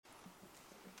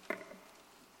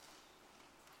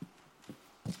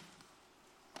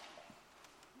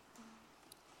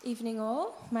Evening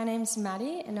all. My name's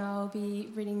Maddie and I'll be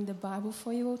reading the Bible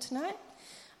for you all tonight.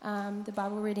 The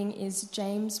Bible reading is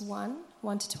James 1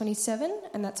 to 27,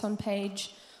 and that's on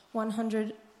page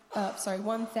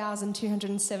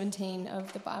 1217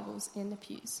 of the Bibles in the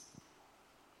pews.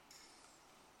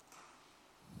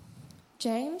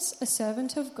 James, a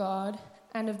servant of God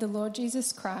and of the Lord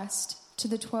Jesus Christ, to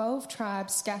the 12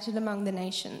 tribes scattered among the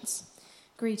nations.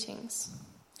 Greetings.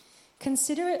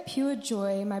 Consider it pure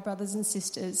joy, my brothers and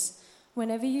sisters,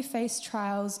 whenever you face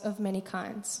trials of many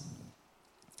kinds,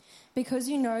 because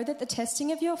you know that the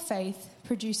testing of your faith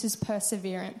produces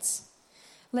perseverance.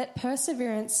 Let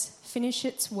perseverance finish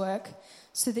its work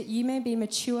so that you may be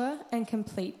mature and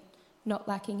complete, not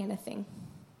lacking anything.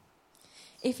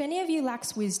 If any of you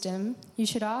lacks wisdom, you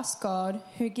should ask God,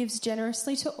 who gives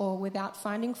generously to all without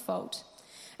finding fault,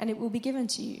 and it will be given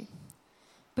to you.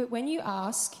 But when you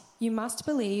ask, you must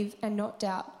believe and not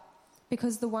doubt,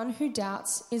 because the one who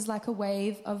doubts is like a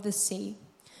wave of the sea,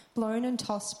 blown and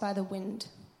tossed by the wind.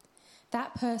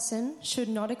 That person should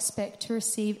not expect to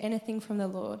receive anything from the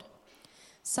Lord.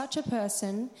 Such a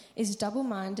person is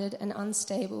double-minded and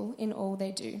unstable in all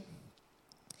they do.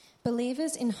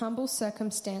 Believers in humble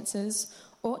circumstances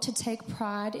ought to take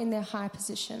pride in their high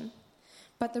position,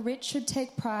 but the rich should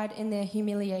take pride in their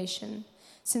humiliation,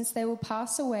 since they will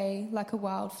pass away like a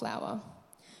wildflower.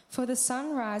 For the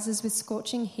sun rises with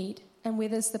scorching heat and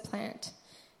withers the plant.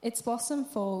 Its blossom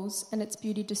falls and its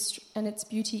beauty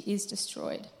is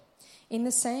destroyed. In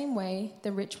the same way,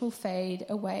 the rich will fade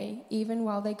away even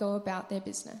while they go about their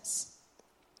business.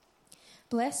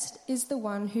 Blessed is the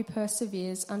one who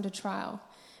perseveres under trial,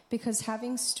 because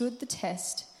having stood the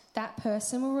test, that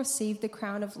person will receive the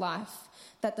crown of life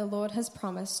that the Lord has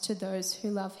promised to those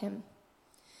who love him.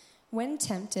 When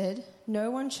tempted,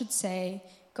 no one should say,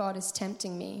 God is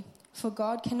tempting me, for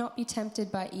God cannot be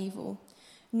tempted by evil,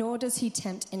 nor does he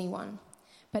tempt anyone.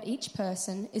 But each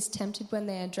person is tempted when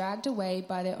they are dragged away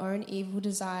by their own evil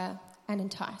desire and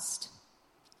enticed.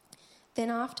 Then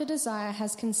after desire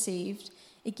has conceived,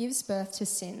 it gives birth to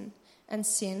sin, and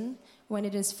sin, when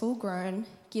it is full grown,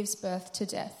 gives birth to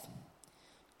death.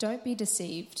 Don't be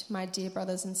deceived, my dear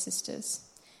brothers and sisters.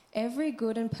 Every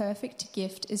good and perfect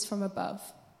gift is from above,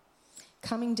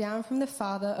 coming down from the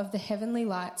Father of the heavenly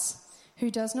lights,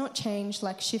 who does not change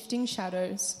like shifting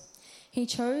shadows. He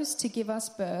chose to give us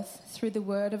birth through the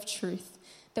word of truth,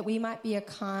 that we might be a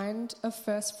kind of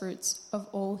first fruits of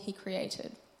all he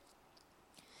created.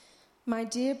 My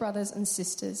dear brothers and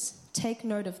sisters, take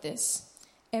note of this.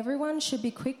 Everyone should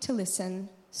be quick to listen,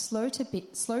 slow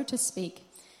to speak,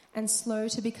 and slow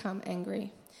to become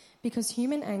angry, because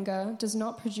human anger does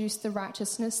not produce the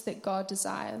righteousness that God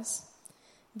desires.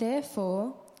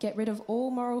 Therefore, get rid of all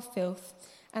moral filth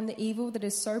and the evil that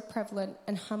is so prevalent,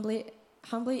 and humbly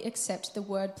accept the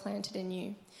word planted in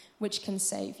you, which can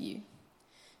save you.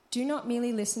 Do not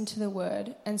merely listen to the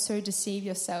word and so deceive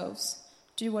yourselves.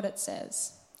 Do what it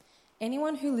says.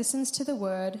 Anyone who listens to the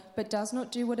word but does not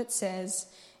do what it says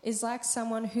is like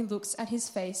someone who looks at his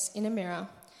face in a mirror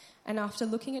and after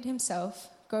looking at himself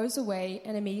goes away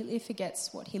and immediately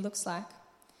forgets what he looks like.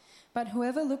 But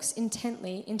whoever looks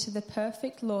intently into the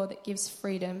perfect law that gives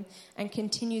freedom and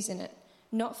continues in it,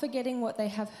 not forgetting what they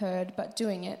have heard but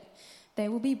doing it, they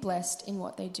will be blessed in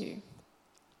what they do.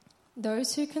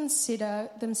 Those who consider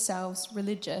themselves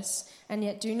religious and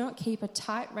yet do not keep a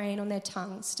tight rein on their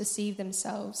tongues deceive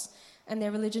themselves, and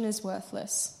their religion is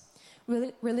worthless.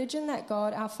 Religion that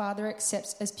God our Father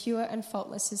accepts as pure and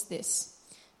faultless is this: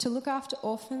 to look after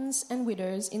orphans and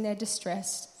widows in their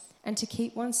distress, and to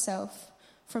keep oneself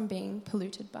from being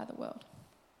polluted by the world.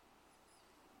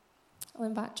 I'll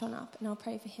invite John up and I'll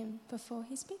pray for him before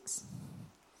he speaks.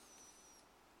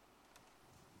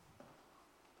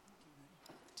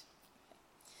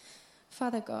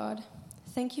 Father God,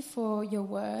 thank you for your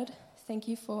word. Thank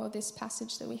you for this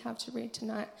passage that we have to read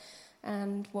tonight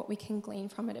and what we can glean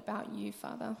from it about you,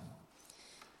 Father.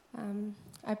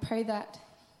 I pray that,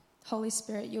 Holy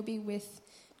Spirit, you'll be with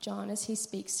John as he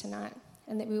speaks tonight,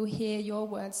 and that we will hear your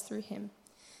words through him.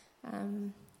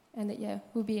 And that,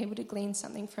 we'll be able to glean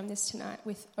something from this tonight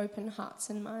with open hearts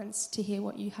and minds to hear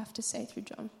what you have to say through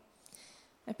John.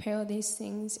 I pray all these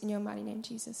things in your mighty name,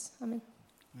 Jesus. Amen.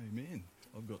 Amen.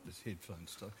 I've got this headphone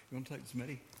stuck. You want to take this,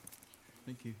 Maddie?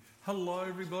 Thank you. Hello,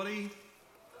 everybody.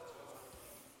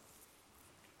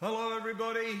 Hello,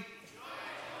 everybody.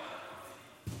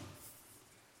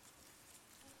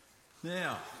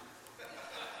 Now,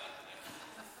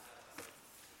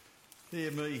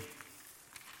 dear me.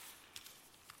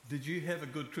 Did you have a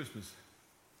good Christmas?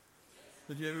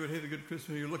 Did you ever have a good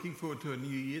Christmas? You're looking forward to a new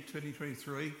year,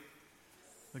 2023.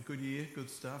 A good year, good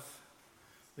stuff.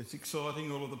 It's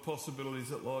exciting, all of the possibilities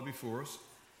that lie before us.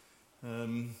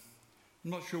 I'm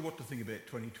not sure what to think about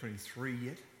 2023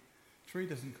 yet. 3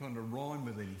 doesn't kind of rhyme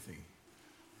with anything.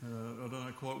 I don't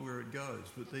know quite where it goes,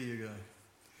 but there you go.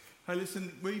 Hey,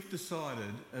 listen, we've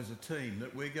decided as a team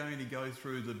that we're going to go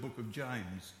through the book of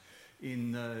James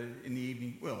in the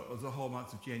evening, well, the whole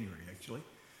month of January actually.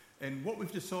 And what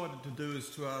we've decided to do is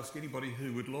to ask anybody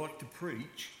who would like to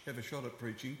preach, have a shot at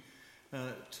preaching,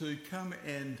 to come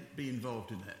and be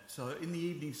involved in that. So in the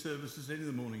evening services and in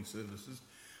the morning services,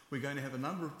 we're going to have a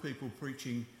number of people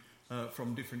preaching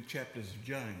from different chapters of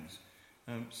James.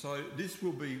 So this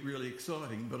will be really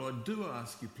exciting, but I do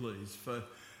ask you please for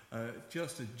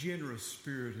just a generous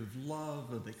spirit of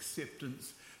love and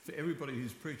acceptance for everybody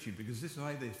who's preaching, because this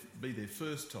may be their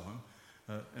first time,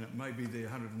 and it may be their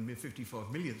 155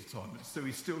 millionth time, so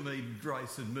we still need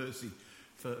grace and mercy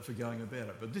for going about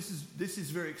it. But this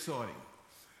is very exciting.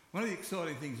 One of the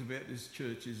exciting things about this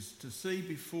church is to see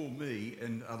before me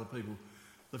and other people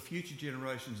the future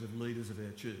generations of leaders of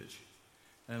our church.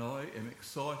 And I am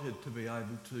excited to be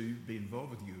able to be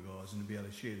involved with you guys and to be able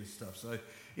to share this stuff. So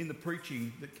in the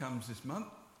preaching that comes this month,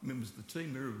 members of the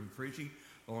team, Mary will be preaching,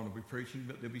 Lauren will be preaching,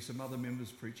 but there'll be some other members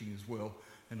preaching as well.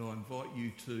 And I invite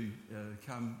you to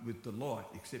come with delight,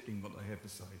 accepting what they have to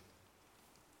say.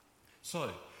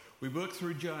 So, we work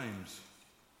through James.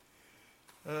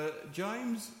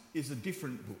 James is a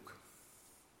different book.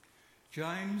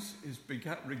 James is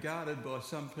regarded by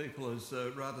some people as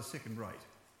rather second-rate.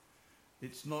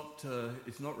 It's not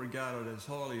regarded as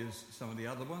highly as some of the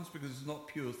other ones because it's not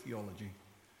pure theology.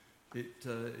 It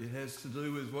has to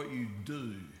do with what you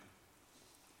do.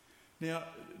 Now,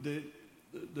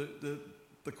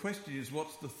 the question is,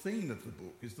 what's the theme of the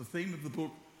book? Is the theme of the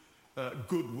book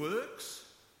good works?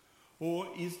 Or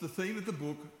is the theme of the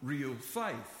book real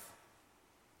faith?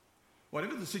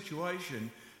 Whatever the situation,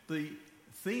 the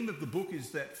theme of the book is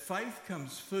that faith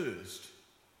comes first,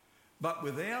 but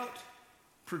without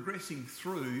progressing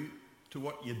through to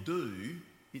what you do,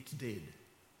 it's dead.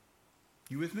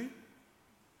 You with me?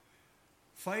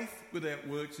 Faith without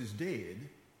works is dead.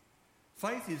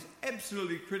 Faith is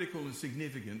absolutely critical and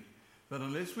significant, but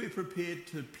unless we're prepared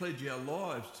to pledge our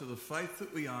lives to the faith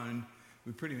that we own,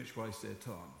 we pretty much waste our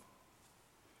time.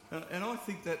 And I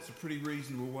think that's a pretty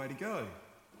reasonable way to go.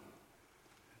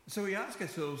 So we ask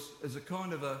ourselves, as a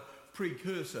kind of a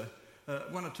precursor,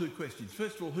 one or two questions.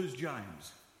 First of all, who's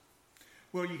James?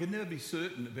 Well, you can never be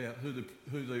certain about who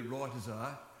the writers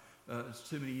are. It's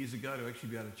too many years ago to actually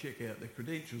be able to check out their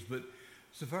credentials. But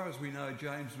so far as we know,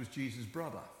 James was Jesus'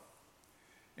 brother.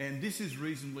 And this is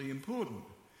reasonably important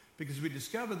because we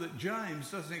discover that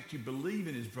James doesn't actually believe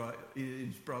in his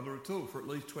brother at all for at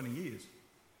least 20 years.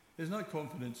 There's no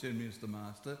confidence in him as the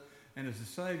master and as the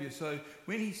saviour. So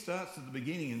when he starts at the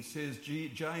beginning and says,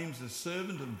 James, a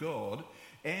servant of God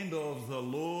and of the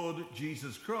Lord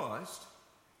Jesus Christ,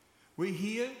 we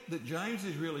hear that James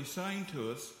is really saying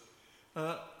to us,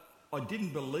 I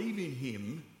didn't believe in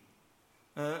him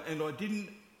and I didn't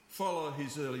follow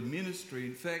his early ministry.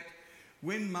 In fact,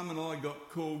 when Mum and I got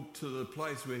called to the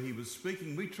place where he was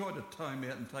speaking, we tried to tow him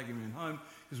out and take him in home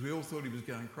because we all thought he was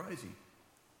going crazy.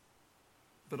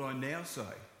 But I now say,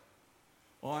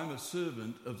 I'm a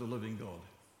servant of the living God.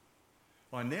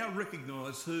 I now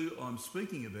recognise who I'm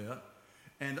speaking about,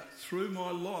 and through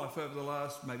my life over the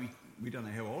last, maybe, we don't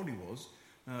know how old he was,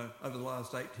 over the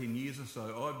last 18 years or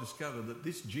so, I've discovered that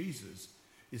this Jesus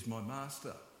is my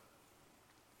master.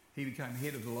 He became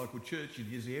head of the local church in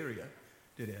his area,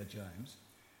 did our James,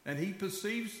 and he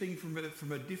perceives things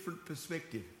from a different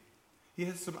perspective. He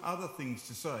has some other things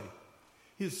to say.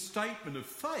 His statement of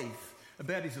faith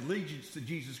about his allegiance to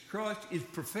Jesus Christ is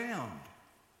profound,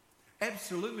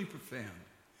 absolutely profound.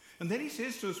 And then he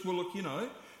says to us, well, look,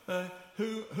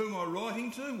 who am I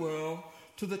writing to? Well,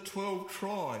 to the 12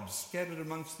 tribes scattered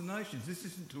amongst the nations. This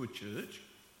isn't to a church.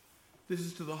 This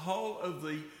is to the whole of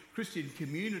the Christian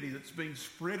community that's been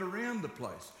spread around the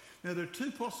place. Now, there are two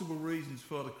possible reasons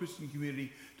for the Christian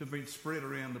community to have been spread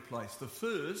around the place. The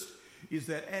first is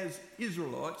that as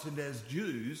Israelites and as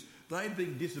Jews, they'd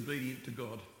been disobedient to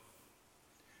God.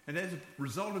 And as a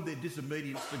result of their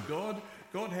disobedience to God,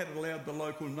 God had allowed the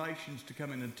local nations to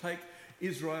come in and take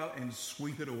Israel and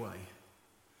sweep it away.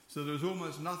 So there was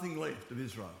almost nothing left of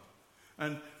Israel.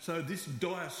 And so this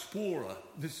diaspora,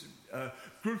 this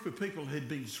group of people had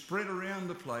been spread around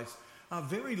the place, are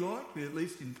very likely, at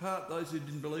least in part, those who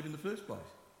didn't believe in the first place.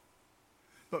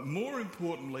 But more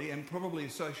importantly, and probably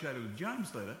associated with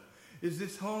James' letter, is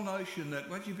this whole notion that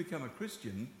once you become a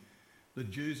Christian, the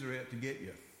Jews are out to get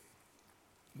you.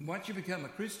 And once you become a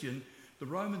Christian, the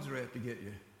Romans are out to get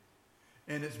you.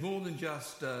 and it's more than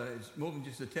just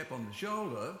a tap on the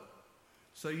shoulder,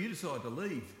 so you decide to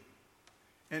leave.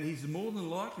 And he's more than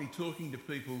likely talking to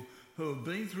people who have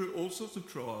been through all sorts of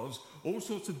trials, all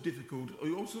sorts of difficulty,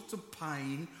 all sorts of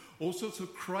pain, all sorts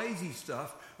of crazy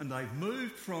stuff, and they've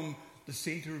moved from the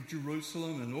centre of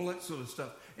Jerusalem and all that sort of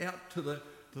stuff out to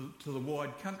the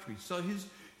wide country. So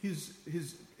his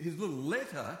little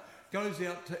letter goes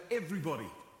out to everybody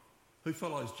who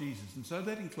follows Jesus, and so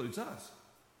that includes us.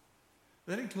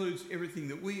 That includes everything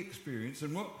that we experience,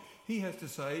 and what he has to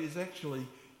say is actually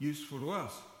useful to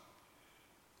us.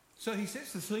 So he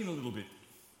sets the scene a little bit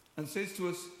and says to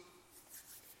us,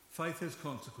 faith has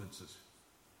consequences.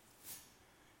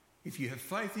 If you have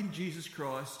faith in Jesus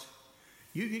Christ,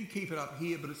 you can keep it up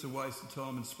here, but it's a waste of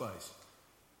time and space.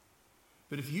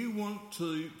 But if you want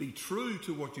to be true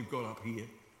to what you've got up here,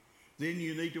 then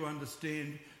you need to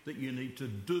understand that you need to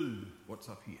do what's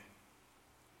up here.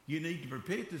 You need to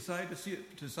prepare to say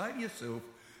to yourself,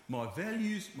 my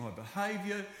values, my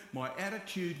behaviour, my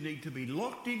attitude need to be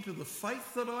locked into the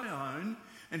faith that I own,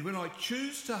 and when I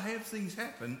choose to have things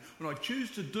happen, when I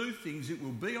choose to do things, it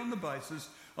will be on the basis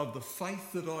of the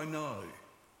faith that I know.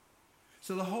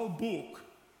 So the whole book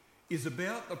is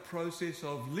about the process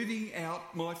of living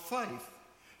out my faith.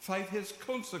 Faith has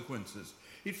consequences.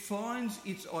 It finds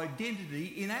its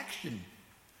identity in action.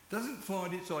 It doesn't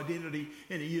find its identity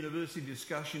in a university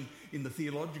discussion in the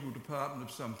theological department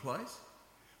of some place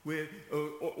where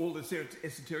all this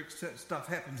esoteric stuff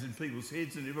happens in people's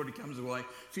heads and everybody comes away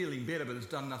feeling better but has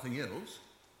done nothing else.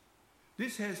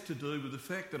 This has to do with the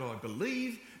fact that I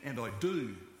believe and I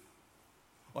do.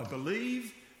 I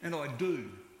believe and I do.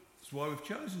 That's why we've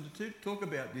chosen to talk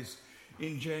about this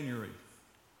in January.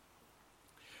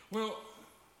 Well,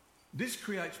 this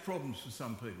creates problems for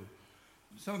some people.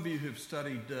 Some of you who've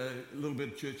studied a little bit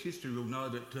of church history will know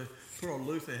that poor old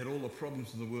Luther had all the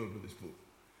problems in the world with this book.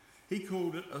 He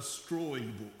called it a strawy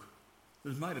book. It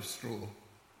was made of straw.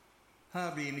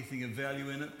 Hardly anything of value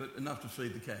in it, but enough to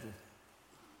feed the cattle.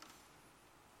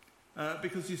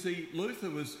 Because you see, Luther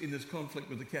was in this conflict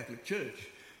with the Catholic Church.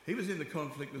 He was in the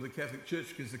conflict with the Catholic Church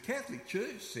because the Catholic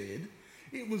Church said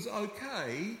it was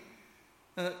okay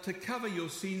to cover your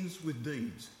sins with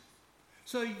deeds.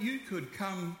 So you could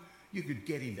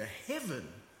get into heaven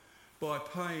by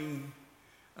paying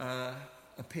a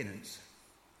penance.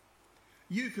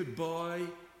 You could buy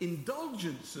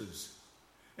indulgences,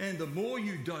 and the more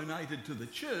you donated to the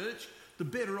church, the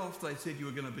better off they said you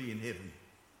were going to be in heaven.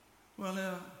 Well,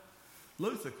 now,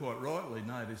 Luther quite rightly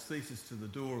nailed his thesis to the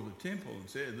door of the temple and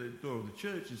said, the door of the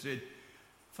church, and said,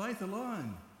 faith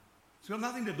alone. It's got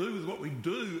nothing to do with what we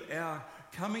do. Our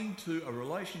coming to a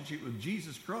relationship with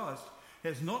Jesus Christ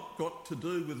has not got to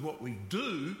do with what we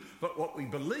do, but what we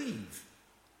believe.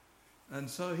 And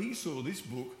so he saw this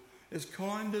book as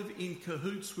kind of in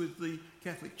cahoots with the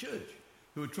Catholic Church,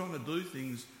 who are trying to do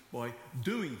things by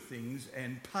doing things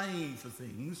and paying for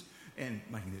things and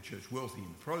making the church wealthy in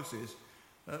the process,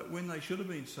 when they should have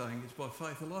been saying it's by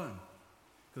faith alone,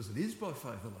 because it is by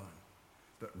faith alone.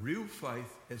 But real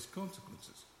faith has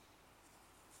consequences.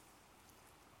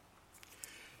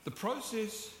 The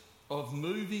process of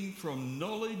moving from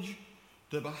knowledge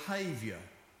to behaviour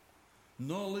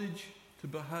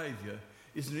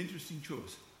is an interesting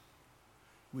choice.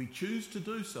 We choose to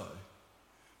do so,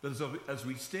 but as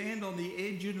we stand on the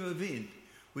edge of an event,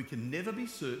 we can never be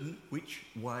certain which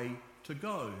way to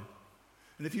go.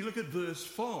 And if you look at verse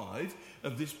 5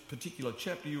 of this particular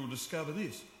chapter, you will discover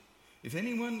this. If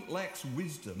anyone lacks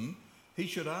wisdom, he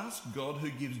should ask God, who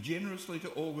gives generously to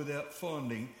all without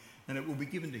finding, and it will be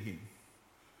given to him.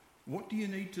 What do you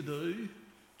need to do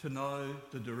to know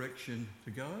the direction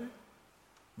to go?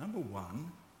 Number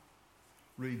one,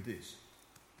 read this.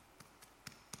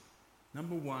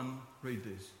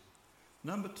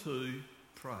 Number two,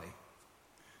 pray.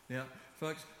 Now,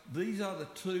 folks, these are the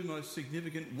two most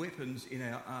significant weapons in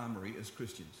our armoury as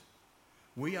Christians.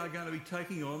 We are going to be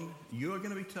taking on, you are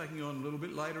going to be taking on a little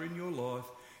bit later in your life,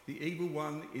 the evil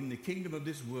one in the kingdom of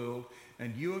this world,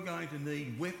 and you are going to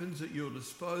need weapons at your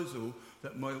disposal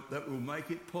that will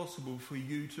make it possible for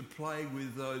you to play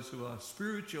with those who are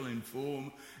spiritual in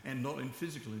form and not in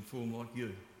physical in form like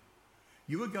you.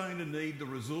 You are going to need the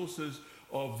resources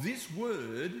of this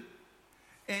word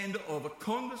and of a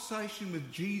conversation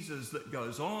with Jesus that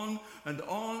goes on and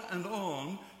on and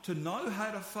on to know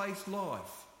how to face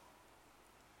life.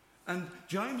 And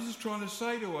James is trying to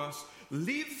say to us,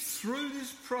 live through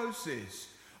this process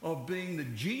of being the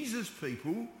Jesus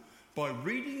people by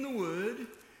reading the word,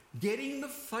 getting the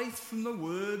faith from the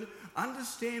word,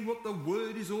 understand what the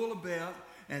word is all about,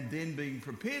 and then being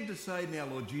prepared to say, now,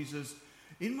 Lord Jesus,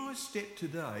 In my step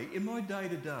today, in my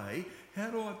day-to-day, how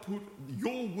do I put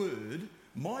your word,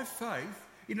 my faith,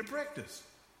 into practice?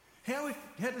 How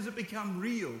does it become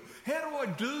real? How do I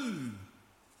do?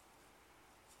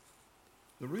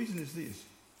 The reason is this.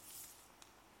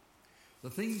 The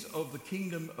things of the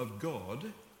kingdom of God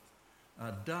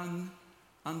are done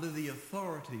under the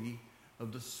authority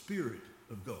of the Spirit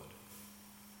of God.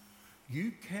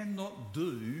 You cannot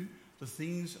do the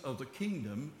things of the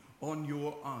kingdom on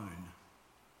your own.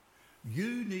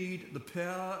 You need the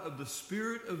power of the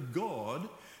Spirit of God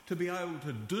to be able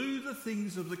to do the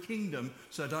things of the kingdom,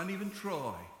 so don't even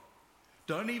try.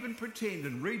 Don't even pretend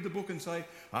and read the book and say,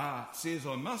 it says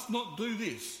I must not do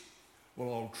this.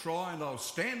 Well, I'll try and I'll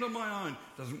stand on my own.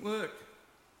 Doesn't work.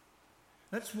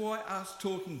 That's why us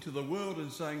talking to the world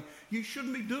and saying, you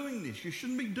shouldn't be doing this, you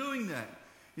shouldn't be doing that,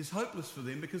 is hopeless for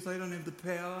them because they don't have the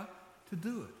power to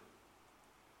do it.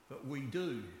 But we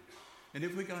do. And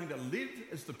if we're going to live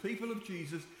as the people of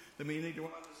Jesus, then we need to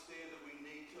understand that we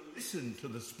need to listen to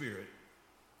the Spirit.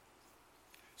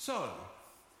 So,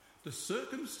 the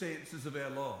circumstances of our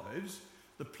lives,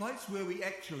 the place where we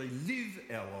actually live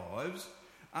our lives,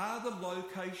 are the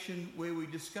location where we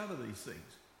discover these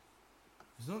things.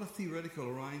 It's not a theoretical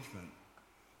arrangement.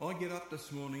 I get up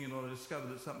this morning and I discover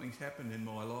that something's happened in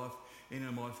my life and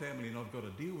in my family and I've got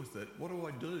to deal with it. What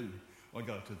do? I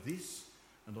go to this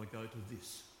and I go to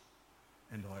this.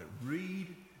 And I read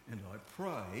and I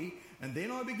pray, and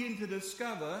then I begin to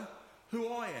discover who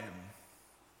I am.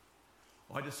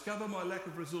 I discover my lack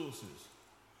of resources.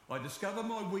 I discover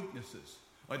my weaknesses.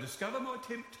 I discover my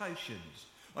temptations.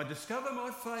 I discover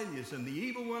my failures, and the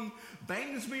evil one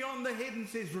bangs me on the head and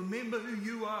says, remember who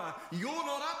you are. You're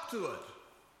not up to it.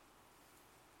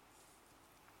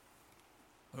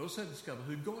 I also discover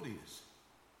who God is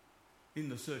in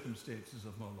the circumstances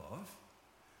of my life.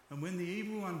 And when the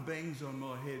evil one bangs on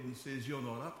my head and says, you're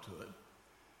not up to it,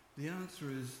 the answer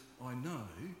is, I know,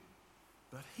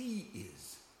 but he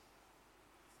is.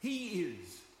 He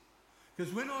is.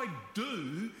 Because when I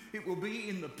do, it will be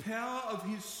in the power of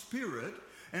his Spirit,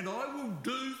 and I will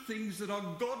do things that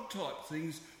are God-type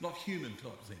things, not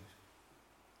human-type things.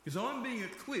 Because I'm being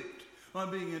equipped,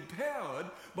 I'm being empowered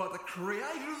by the creator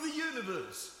of the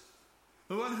universe,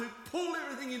 the one who pulled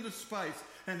everything into space,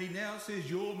 and he now says,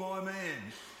 you're my man,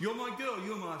 you're my girl,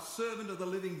 you're my servant of the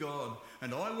living God,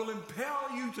 and I will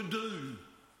empower you to do.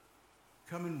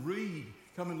 Come and read,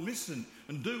 come and listen,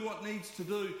 and do what needs to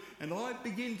do. And I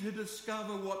begin to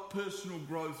discover what personal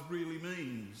growth really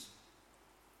means.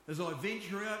 As I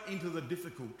venture out into the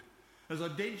difficult, as I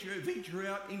venture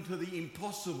out into the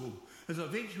impossible, as I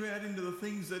venture out into the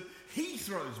things that he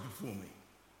throws before me,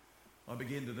 I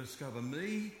begin to discover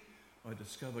me, I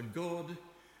discover God,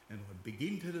 and I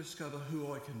begin to discover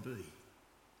who I can be.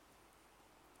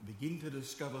 I begin to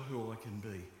discover who I can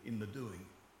be in the doing.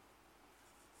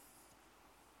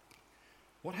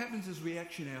 What happens as we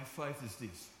action our faith is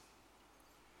this.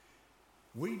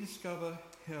 We discover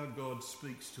how God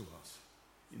speaks to us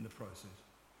in the process.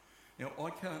 Now, I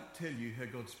can't tell you how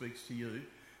God speaks to you,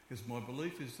 because my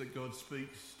belief is that God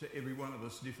speaks to every one of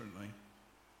us differently.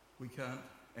 We can't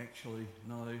actually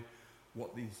know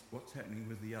what's happening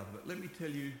with the other. But let me tell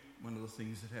you one of the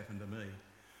things that happened to me.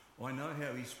 I know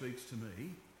how he speaks to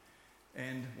me,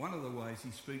 and one of the ways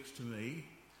he speaks to me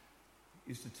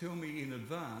is to tell me in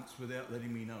advance without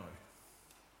letting me know.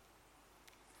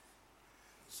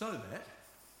 So that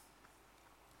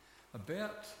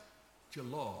about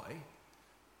July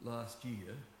last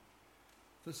year,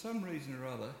 for some reason or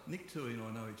other, Nick Toohey and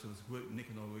I know each other's. Nick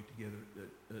and I worked together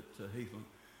at Heathland.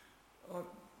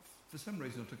 For some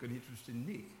reason I took an interest in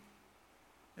Nick,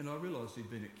 and I realised he'd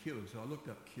been at Q, and so I looked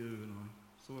up Q and I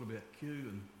thought about Q,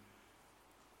 and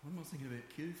what am I thinking about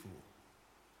Q for?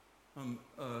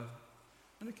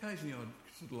 And occasionally I'd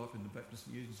sit up in the Baptist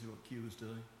News and see what Q was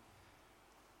doing.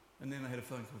 And then I had a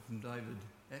phone call from David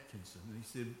Atkinson, and he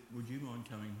said, would you mind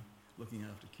coming looking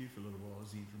after Q for a little while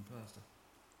as the interim pastor?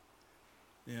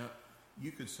 Now,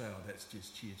 you could say, that's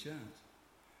just sheer chance.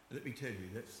 Let me tell you,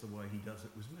 that's the way he does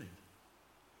it with me.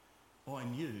 I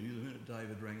knew the minute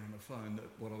David rang on the phone that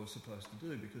what I was supposed to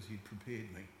do, because he'd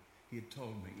prepared me. He had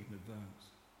told me in advance.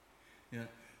 Now,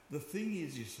 the thing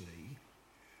is, you see,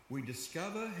 we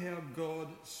discover how God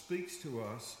speaks to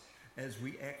us as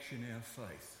we action our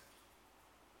faith.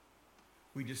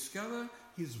 We discover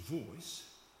his voice.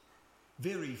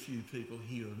 Very few people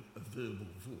hear a verbal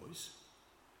voice.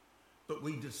 But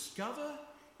we discover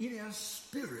in our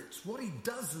spirits what he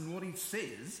does and what he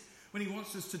says when he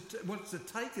wants to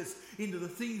take us into the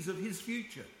things of his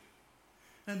future.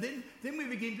 And then we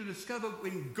begin to discover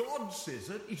when God says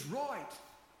it, it's right.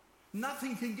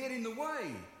 Nothing can get in the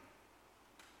way.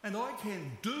 And I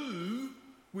can do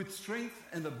with strength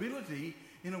and ability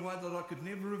in a way that I could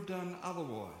never have done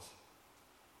otherwise.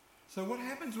 So what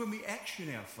happens when we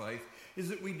action our faith is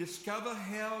that we discover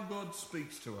how God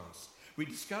speaks to us. We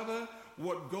discover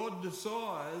what God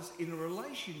desires in a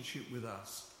relationship with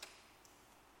us.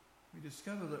 We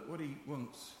discover that what he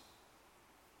wants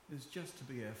is just to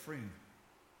be our friend,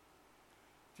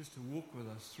 just to walk with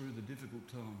us through the difficult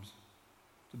times,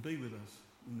 to be with us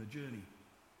in the journey.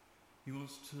 He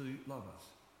wants to love us.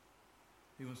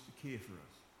 He wants to care for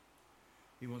us.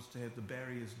 He wants to have the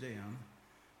barriers down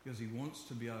because he wants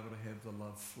to be able to have the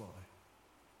love fly.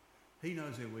 He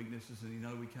knows our weaknesses and he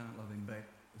knows we can't love him back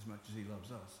as much as he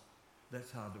loves us.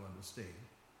 That's hard to understand,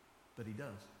 but he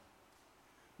does.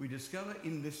 We discover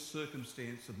in this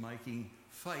circumstance of making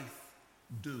faith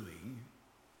doing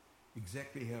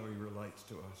exactly how he relates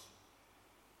to us.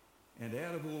 And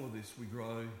out of all of this we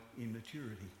grow in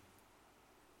maturity.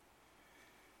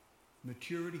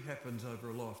 Maturity happens over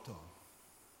a lifetime.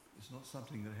 It's not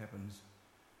something that happens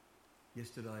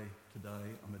yesterday, today,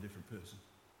 I'm a different person.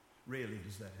 Rarely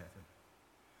does that happen.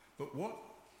 But what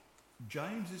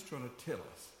James is trying to tell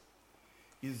us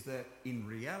is that in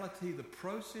reality, the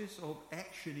process of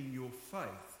action in your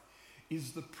faith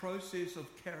is the process of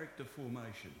character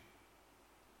formation.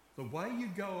 The way you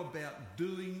go about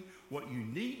doing what you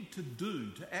need to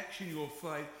do to action your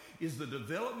faith is the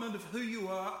development of who you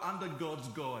are under God's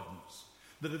guidance,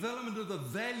 the development of the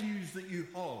values that you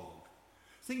hold.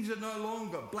 Things are no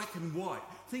longer black and white.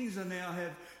 Things are now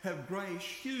have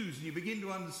greyish hues, and you begin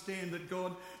to understand that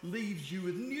God leaves you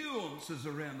with nuances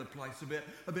around the place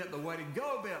about the way to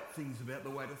go about things, about the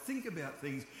way to think about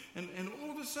things. And all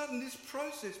of a sudden this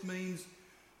process means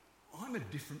I'm a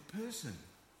different person.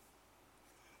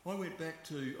 I went back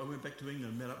to England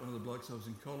and met up one of the blokes I was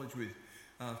in college with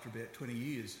after about 20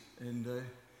 years, and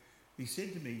he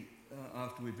said to me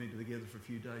after we'd been together for a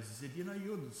few days, he said, "You know,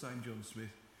 you're the same John Smith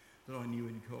that I knew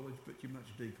in college, but you're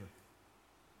much deeper."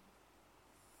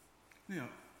 Now,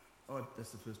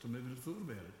 that's the first time I ever thought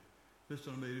about it. First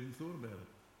time I even thought about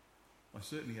it. I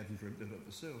certainly hadn't dreamt of it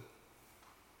myself.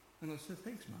 And I said,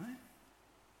 "Thanks, mate.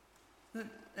 That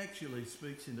actually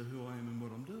speaks into who I am and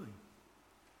what I'm doing."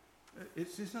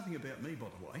 There's nothing about me, by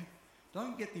the way.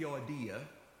 Don't get the idea,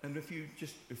 and if you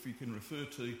can refer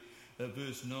to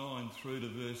verse 9 through to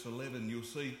verse 11, you'll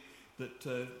see that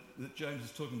James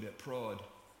is talking about pride.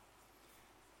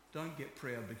 Don't get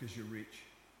proud because you're rich.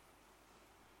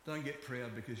 Don't get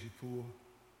proud because you're poor.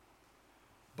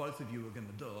 Both of you are going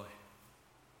to die.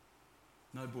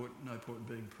 No point in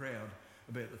being proud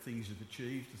about the things you've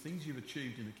achieved. The things you've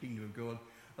achieved in the kingdom of God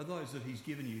are those that he's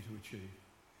given you to achieve.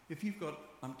 If you've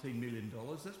got umpteen $1 million,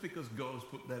 that's because God has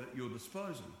put that at your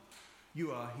disposal.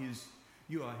 You are his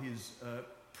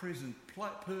present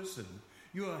person.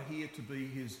 You are here to be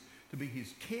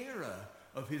his carer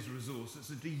of his resources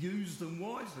and to use them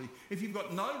wisely. If you've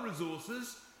got no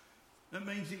resources, that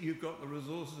means that you've got the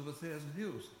resources of 1,000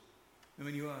 hills. And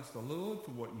when you ask the Lord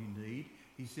for what you need,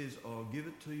 he says, "I'll give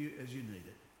it to you as you need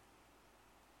it."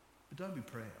 But don't be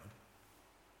proud.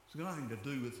 It's got nothing to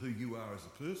do with who you are as a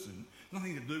person,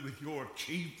 nothing to do with your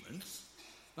achievements,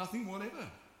 nothing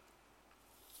whatever.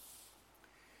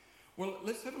 Well,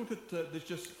 let's have a look at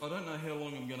this. I don't know how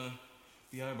long I'm going to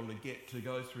be able to get to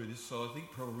go through this, so I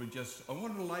think probably I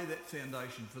wanted to lay that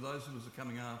foundation for those of us who are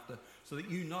coming after, so that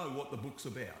you know what the book's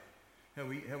about, how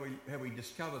we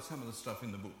discover some of the stuff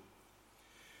in the book.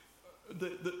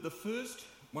 The first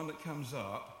one that comes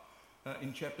up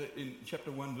in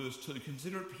chapter 1 verse 2,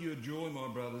 "Consider it pure joy, my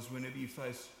brothers, whenever you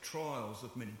face trials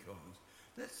of many kinds."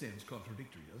 That sounds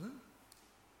contradictory, doesn't it?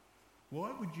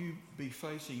 Why would you be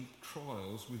facing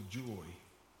trials with joy?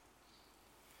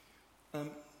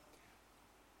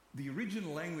 The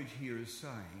original language here is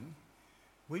saying,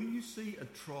 when you see a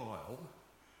trial,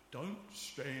 don't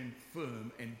stand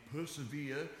firm and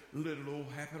persevere, let it all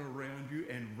happen around you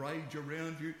and rage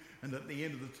around you, and at the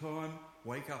end of the time,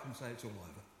 wake up and say it's all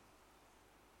over.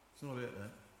 It's not about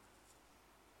that.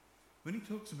 When he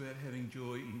talks about having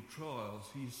joy in trials,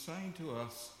 he's saying to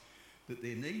us that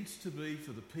there needs to be,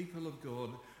 for the people of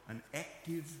God, an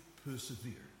active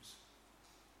perseverance.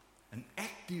 An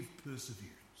active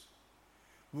perseverance.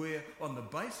 Where, on the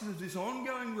basis of this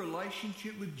ongoing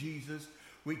relationship with Jesus,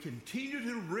 we continue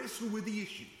to wrestle with the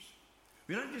issues.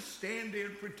 We don't just stand there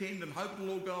and pretend and hope it'll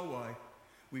all go away.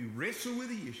 We wrestle with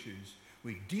the issues.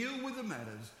 We deal with the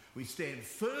matters. We stand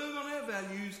firm on our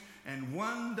values, and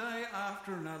one day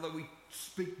after another we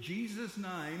speak Jesus'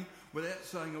 name without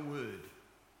saying a word.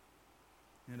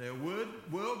 And our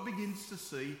world begins to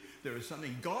see there is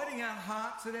something guiding our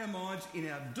hearts and our minds in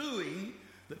our doing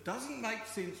that doesn't make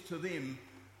sense to them,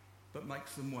 but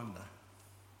makes them wonder.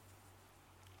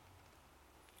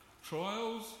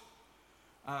 Trials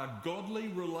are godly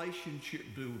relationship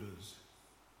builders.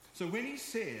 So when he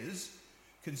says,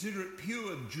 consider it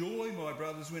pure joy, my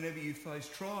brothers, whenever you face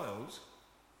trials,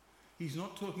 he's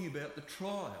not talking about the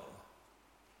trial.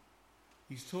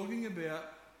 He's talking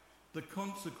about the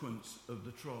consequence of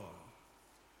the trial.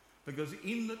 Because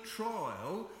in the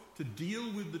trial, to deal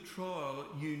with the trial,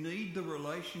 you need the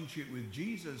relationship with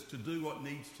Jesus to do what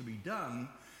needs to be done.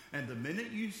 And the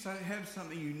minute you have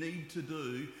something you need to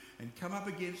do and come up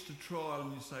against a trial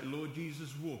and you say, Lord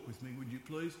Jesus, walk with me, would you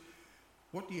please?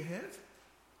 What do you have?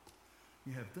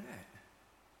 You have that.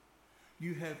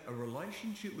 You have a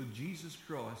relationship with Jesus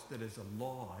Christ that is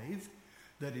alive,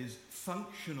 that is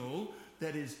functional,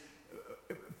 that is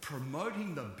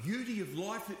promoting the beauty of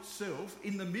life itself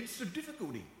in the midst of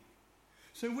difficulty.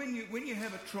 So when you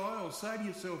have a trial, say to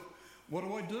yourself, what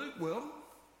do I do? Well,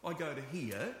 I go to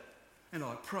here and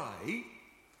I pray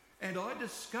and I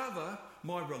discover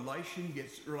my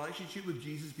relationship with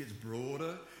Jesus gets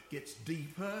broader, gets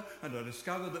deeper, and I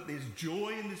discover that there's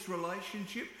joy in this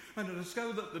relationship, and I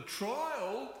discover that the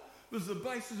trial was the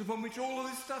basis upon which all of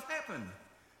this stuff happened,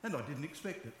 and I didn't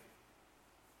expect it.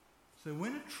 So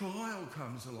when a trial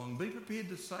comes along, be prepared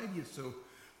to say to yourself,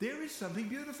 there is something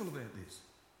beautiful about this.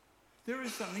 There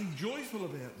is something joyful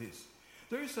about this.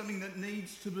 There is something that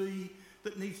needs to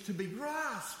be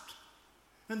grasped.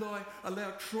 And I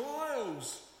allow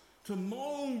trials to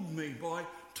mould me by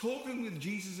talking with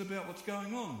Jesus about what's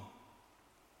going on.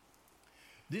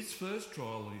 This first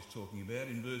trial that he's talking about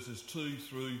in verses 2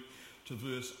 through to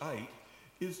verse 8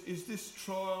 is this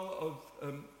trial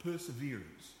of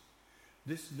perseverance.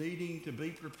 This needing to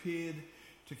be prepared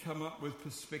to come up with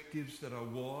perspectives that are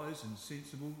wise and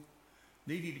sensible.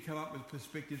 Needing to come up with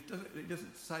perspectives. It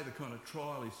doesn't say the kind of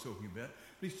trial he's talking about,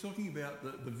 but he's talking about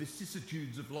the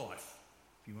vicissitudes of life,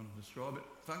 if you want to describe it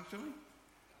functionally.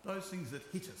 Those things that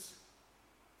hit us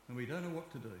and we don't know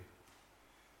what to do.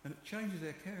 And it changes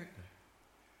our character.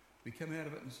 We come out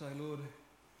of it and say, Lord,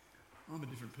 I'm a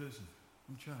different person.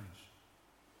 I'm changed.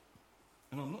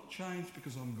 And I'm not changed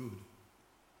because I'm good.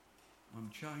 I'm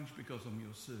changed because I'm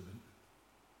your servant.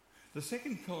 The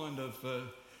second kind of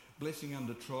blessing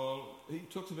under trial, he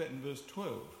talks about in verse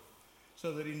 12.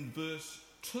 So that in verse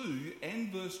 2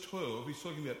 and verse 12, he's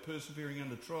talking about persevering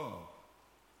under trial.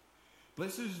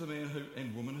 Blessed is the man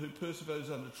and woman who perseveres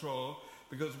under trial,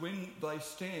 because when they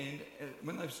stand,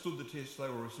 when they've stood the test, they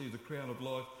will receive the crown of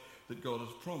life that God has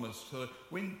promised. So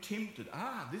when tempted,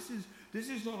 this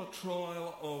is not a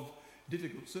trial of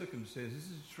difficult circumstances, this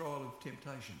is a trial of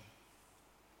temptation.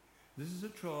 This is a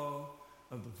trial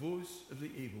of the voice of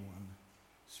the evil one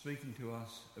speaking to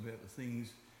us about the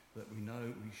things that we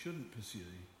know we shouldn't pursue,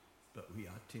 but we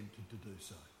are tempted to do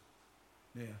so.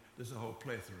 Now, there's a whole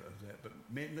plethora of that, but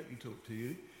men, let me talk to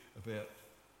you about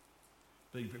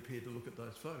being prepared to look at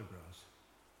those photographs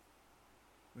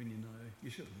when you know you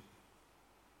shouldn't.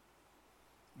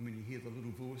 And when you hear the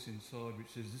little voice inside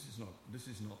which says, this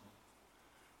is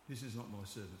not my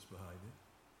servant's behaviour.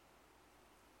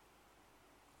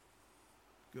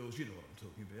 Girls, you know what I'm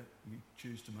talking about. You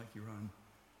choose to make your own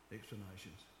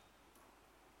explanations.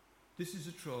 This is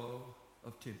a trial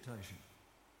of temptation,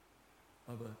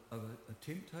 of a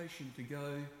temptation to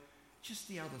go just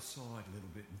the other side a little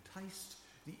bit and taste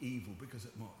the evil because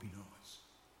it might be nice.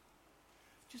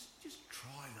 Just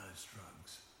try those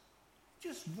drugs.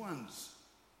 Just once.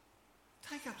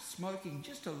 Take up smoking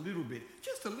just a little bit.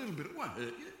 Just a little bit. It won't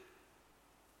hurt you.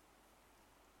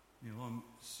 Now, I'm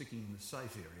sticking in the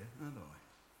safe area, aren't I?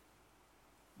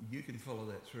 You can follow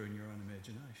that through in your own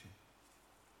imagination.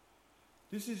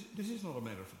 This is not a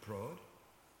matter for pride.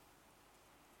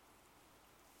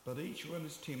 But each one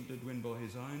is tempted when by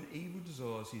his own evil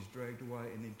desires he is dragged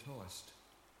away and enticed.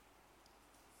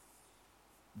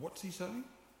 What's he saying?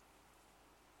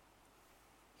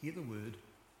 Hear the word.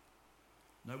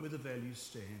 Know where the values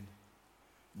stand.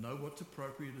 Know what's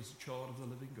appropriate as a child of the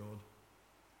living God.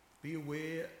 Be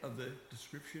aware of the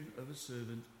description of a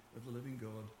servant of the living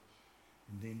God.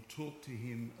 And then talk to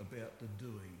him about the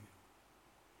doing.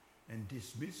 And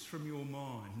dismiss from your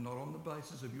mind, not on the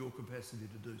basis of your capacity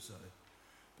to do so,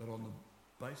 but on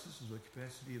the basis of the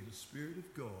capacity of the Spirit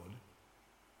of God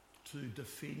to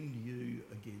defend you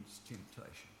against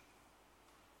temptation.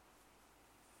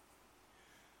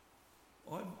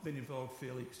 I've been involved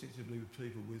fairly extensively with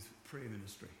people with prayer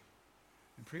ministry.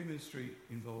 And prayer ministry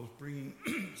involves bringing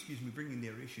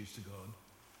their issues to God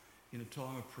in a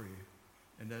time of prayer.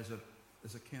 And as a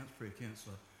prayer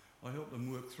counsellor, I help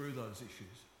them work through those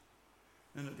issues.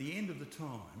 And at the end of the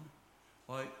time,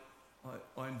 I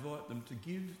invite them to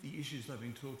give the issues they've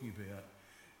been talking about.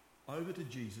 over to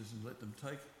Jesus and let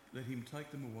him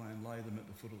take them away and lay them at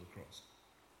the foot of the cross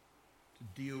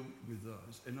to deal with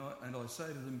those. And I say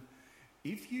to them,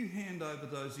 if you hand over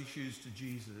those issues to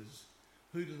Jesus,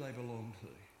 who do they belong to?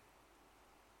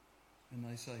 And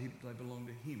they say they belong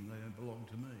to him, they don't belong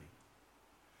to me.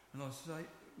 And I say,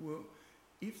 well,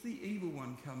 if the evil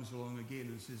one comes along again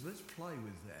and says, let's play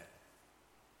with that,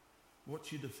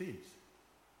 what's your defence?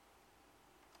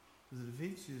 The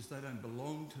defence is they don't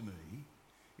belong to me.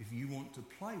 If you want to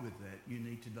play with that, you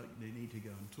need to go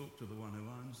and talk to the one who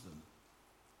owns them.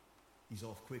 He's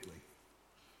off quickly.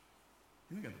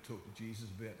 You're not going to talk to Jesus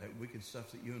about that wicked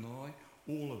stuff that you and I,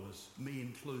 all of us, me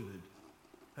included,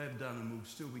 have done and will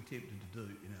still be tempted to do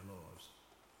in our lives.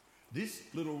 This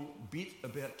little bit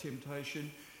about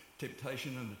temptation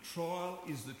and the trial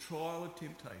is the trial of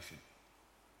temptation.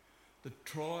 The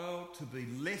trial to be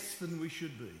less than we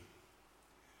should be.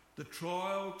 The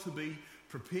trial to be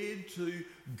prepared to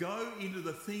go into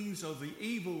the things of the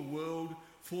evil world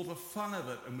for the fun of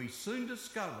it. And we soon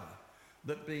discover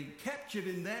that being captured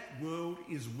in that world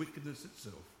is wickedness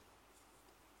itself.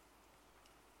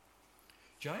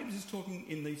 James is talking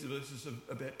in these verses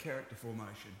about character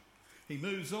formation. He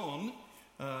moves on,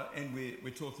 and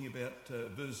we're talking about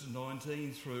verses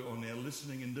 19 through on our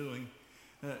listening and doing.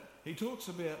 He talks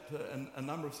about a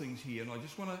number of things here, and I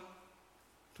just want to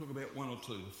talk about one or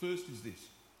two. The first is this.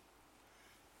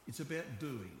 It's about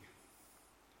doing.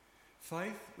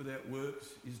 Faith without works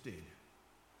is dead.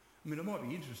 I mean, it might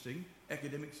be interesting.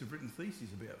 Academics have written theses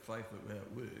about faith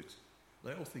without works.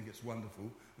 They all think it's wonderful,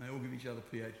 and they all give each other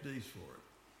PhDs for it.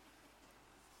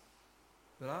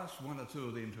 But ask one or two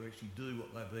of them to actually do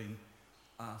what they've been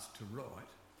asked to write,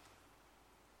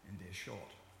 and they're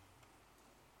shot.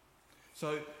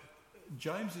 So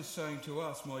James is saying to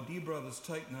us, my dear brothers,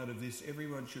 take note of this.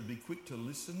 Everyone should be quick to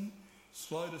listen,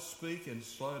 slow to speak, and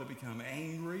slow to become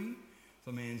angry.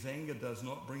 For man's anger does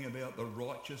not bring about the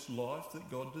righteous life that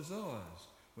God desires.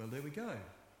 Well, there we go.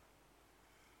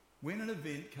 When an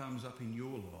event comes up in your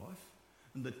life,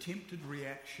 and the tempted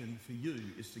reaction for you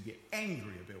is to get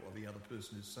angry about what the other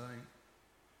person is saying,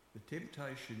 the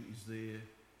temptation is there,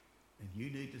 and you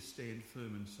need to stand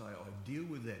firm and say, I deal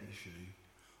with that issue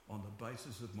on the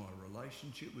basis of my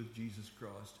relationship with Jesus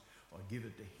Christ. I give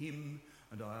it to him,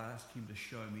 and I ask him to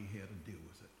show me how to deal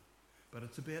with it. But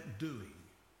it's about doing.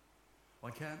 I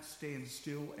can't stand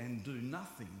still and do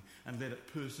nothing and let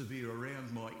it persevere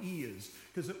around my ears,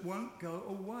 because it won't go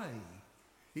away.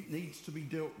 It needs to be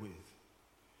dealt with.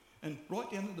 And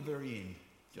right down at the very end,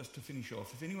 just to finish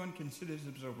off, if anyone considers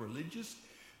himself religious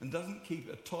and doesn't keep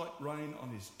a tight rein on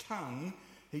his tongue,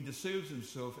 he deceives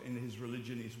himself and his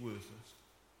religion is worthless.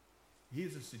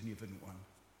 Here's a significant one.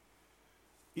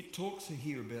 It talks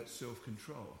here about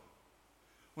self-control.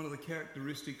 One of the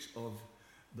characteristics of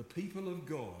the people of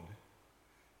God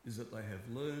is that they have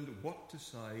learned what to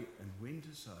say and when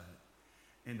to say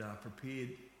it, and are prepared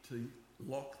to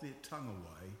lock their tongue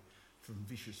away from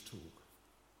vicious talk.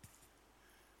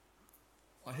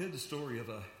 I heard the story of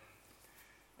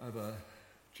a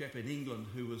chap in England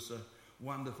who was a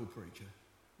wonderful preacher.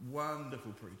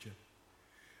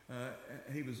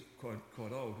 He was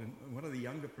quite old, and one of the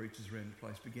younger preachers around the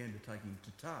place began to take him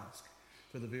to task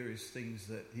for the various things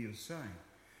that he was saying,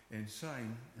 and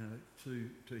saying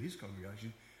to his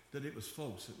congregation that it was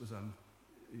false, it was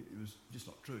just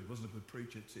not true, it wasn't a good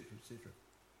preacher, etc., etc.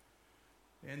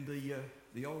 And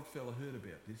the old fella heard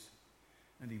about this,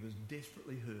 and he was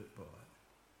desperately hurt by it,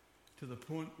 to the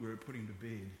point where it put him to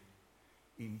bed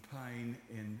in pain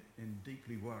and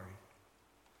deeply worried.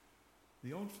 The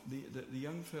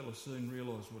young fella soon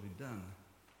realised what he'd done,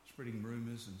 spreading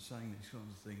rumours and saying these kinds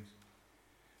of things.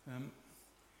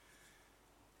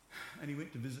 And he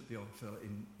went to visit the old fella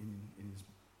in his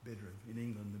bedroom. In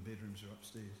England, the bedrooms are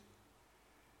upstairs.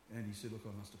 And he said, look,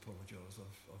 I must apologise,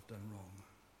 I've done wrong.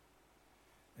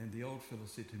 And the old fella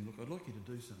said to him, look, I'd like you to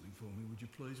do something for me. Would you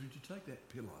take that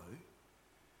pillow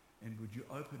and would you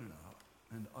open it up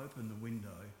and open the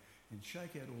window and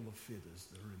shake out all the feathers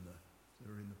that are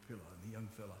in the pillow? And the young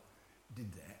fella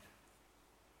did that.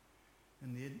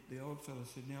 And the old fella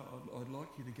said, now I'd like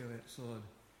you to go outside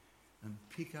and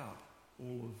pick up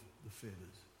all of the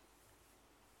feathers.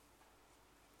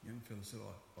 The young fella said,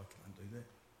 I can't do that.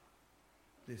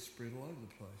 They're spread all over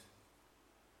the place.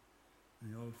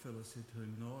 And the old fella said to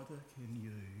him, neither can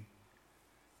you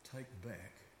take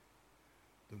back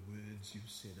the words you've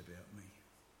said about me.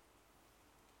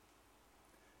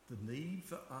 The need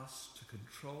for us to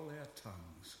control our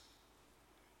tongues,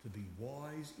 to be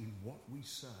wise in what we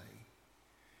say,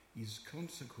 is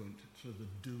consequent to the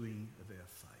doing of our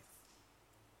faith.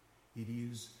 It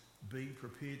is being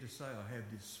prepared to say, I have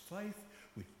this faith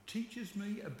which teaches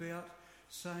me about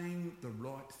saying the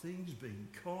right things, being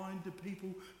kind to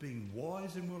people, being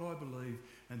wise in what I believe,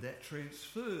 and that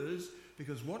transfers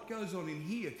because what goes on in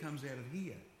here comes out of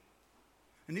here.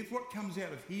 And if what comes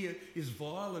out of here is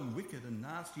vile and wicked and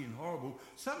nasty and horrible,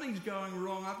 something's going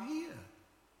wrong up here.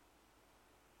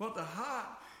 What the heart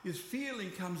is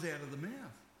feeling comes out of the mouth.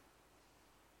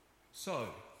 So,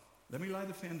 let me lay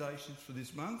the foundations for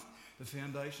this month. The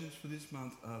foundations for this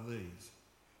month are these.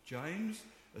 James,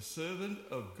 a servant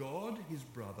of God, his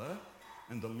brother,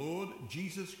 and the Lord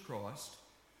Jesus Christ,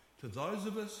 to those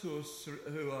of us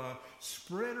who are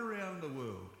spread around the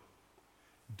world,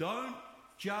 don't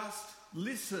just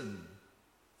listen.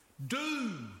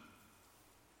 Do.